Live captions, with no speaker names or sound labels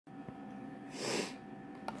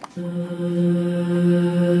Pray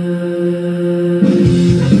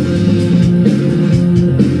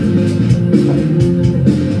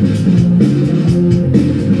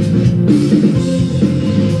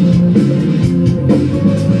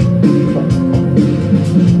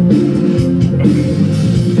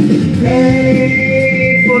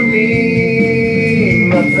for me,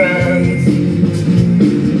 my friends.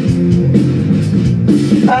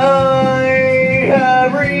 I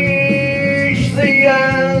have reached the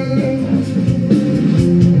end.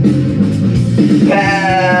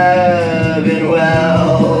 Heaven,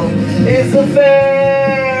 well, is a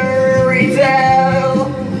fairy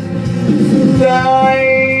tale.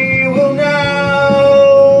 I will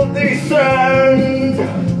now descend,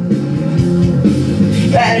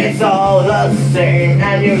 and it's all the same.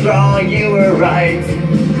 And you're wrong, you were right.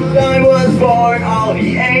 I was born, all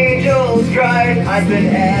the angels cried. I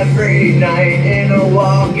spent every night in a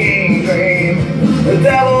walking dream. The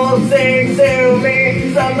devil sings to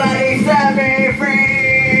me, somebody set me free.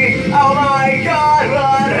 Oh my God,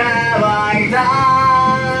 what have I done?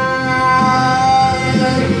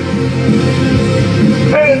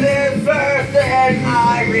 Who's this person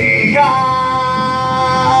I become?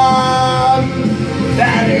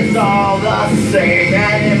 That is all the same,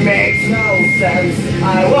 and it makes no sense.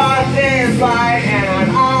 I walk this line and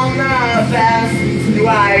I'm on the fence.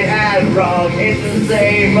 Right and wrong, it's the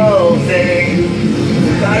same old thing.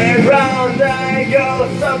 Round and round I go,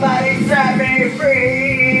 somebody set me free.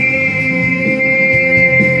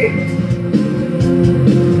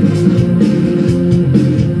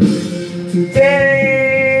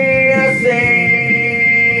 Today I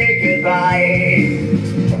say goodbye,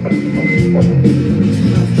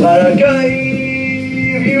 but I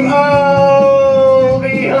gave you all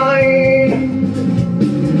behind.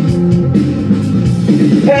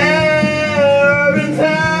 Heaven's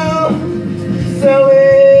hell, so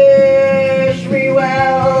wish me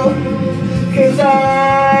well, 'cause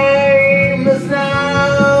I must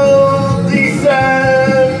now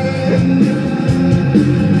descend.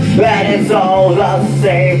 But it's all the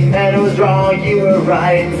same, and it was wrong, you were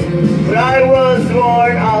right. When I was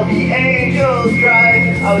born, all the angels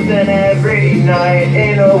cried. I was in every night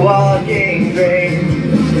in a walking dream.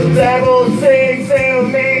 The devil sings to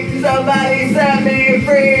me, somebody set me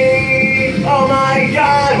free. Oh my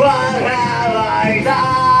God, what have I done?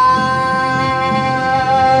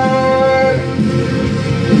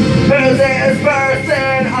 Who's this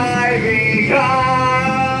person I become?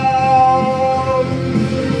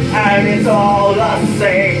 And it's all the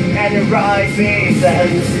same, and it drives me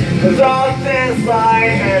sense. Cause off this line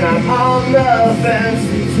and I'm on the fence.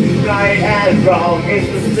 Right and wrong, it's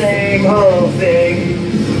the same old thing.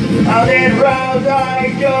 Round and round I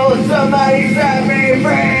go, somebody set me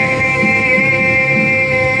free.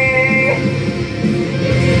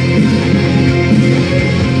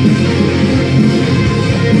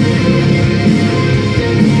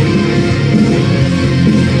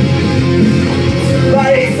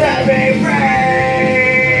 Somebody set me free.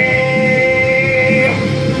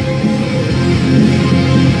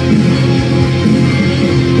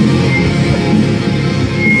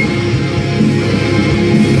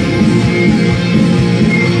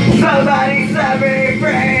 Somebody set me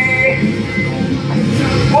free.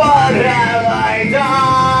 What have I done?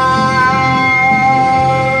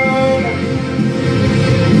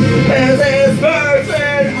 Is this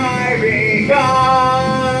person I become?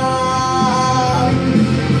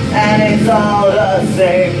 And it's all the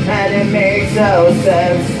same, and it makes no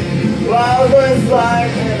sense. Well, this line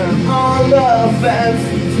and I'm on the fence.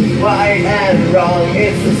 Right and wrong,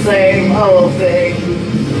 it's the same old thing.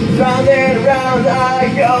 Round and round I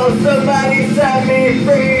go, somebody set me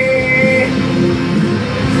free.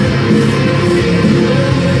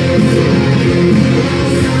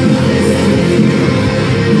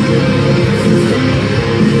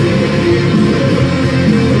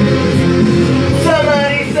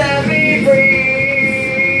 Somebody set me free.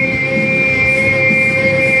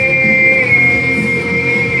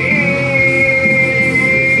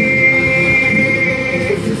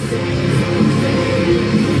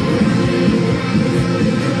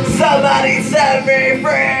 Somebody set me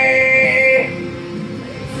free!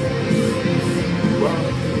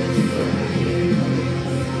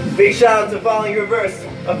 Big shout out to FallingInReverse.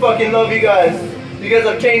 I fucking love you guys. You guys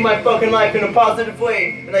have changed my fucking life in a positive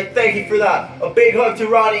way, and I thank you for that. A big hug to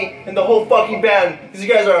Ronnie and the whole fucking band, because you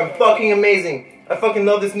guys are fucking amazing. I fucking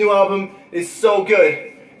love this new album. It's so good.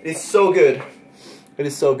 It's so good. It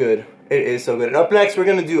is so good. It is so good. And up next, we're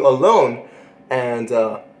gonna do Alone, and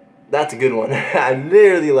that's a good one. I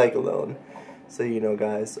literally like Alone. So you know,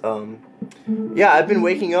 guys. Yeah, I've been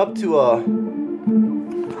waking up to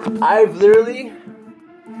I've literally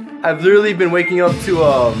been waking up to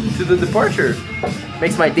the departure.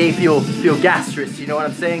 Makes my day feel gastrous, you know what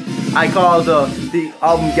I'm saying? I call the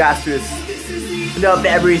album gastrous. Of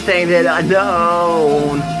everything that I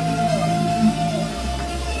know.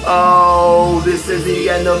 Oh, this is the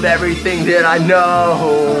end of everything that I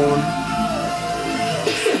know.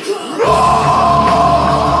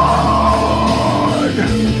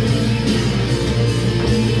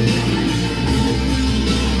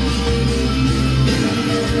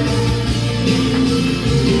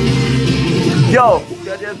 Yo,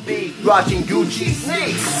 gotta be watching Gucci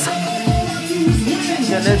snakes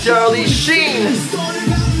and then Charlie Sheen.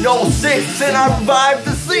 No 6 and I revived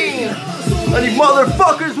the scene. And these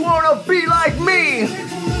motherfuckers wanna be like me.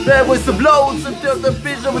 That was the blows until the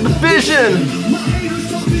vision with the vision.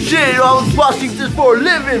 Shit, I was watching this for a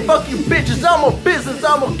living. Fuck you bitches, I'm a business,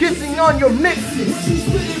 I'm a kissing on your mix.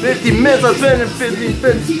 50 minutes, I spent 50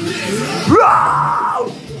 minutes.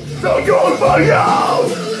 So you'll find out.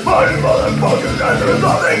 But motherfuckers, there's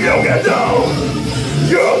nothing you can do.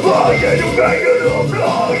 You're a plug and you make it a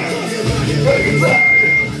plug. Make it sad.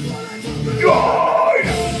 God.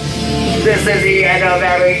 This is the end of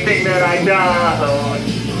everything that I know.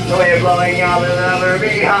 The way of blowing up will never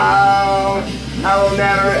be home. I will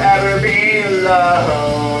never ever be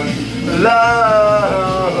alone.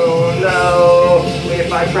 Alone, no.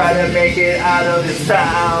 If I try to make it out of this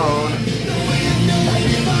town.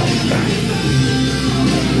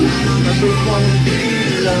 I just wanna be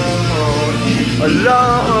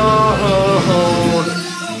alone.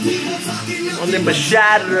 Only but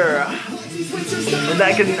shatter. And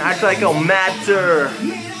I can act like I'll matter.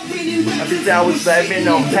 Every time I was living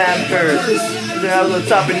on Pampers. Then I was on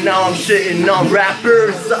top and now I'm shitting on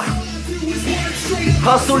rappers.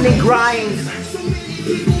 Hustle and grind.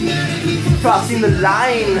 Crossing the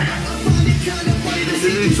line. This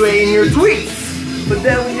is betraying your tweets. But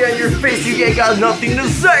then when you're in your face, you ain't got nothing to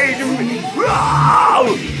say to me.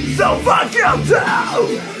 Oh, so fuck you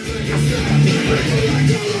too.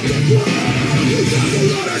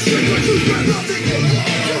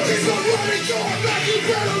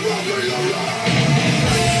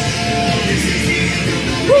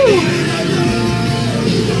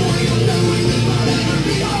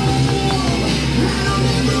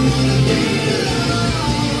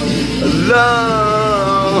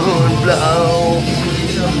 Alone, blow.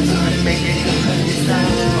 Make it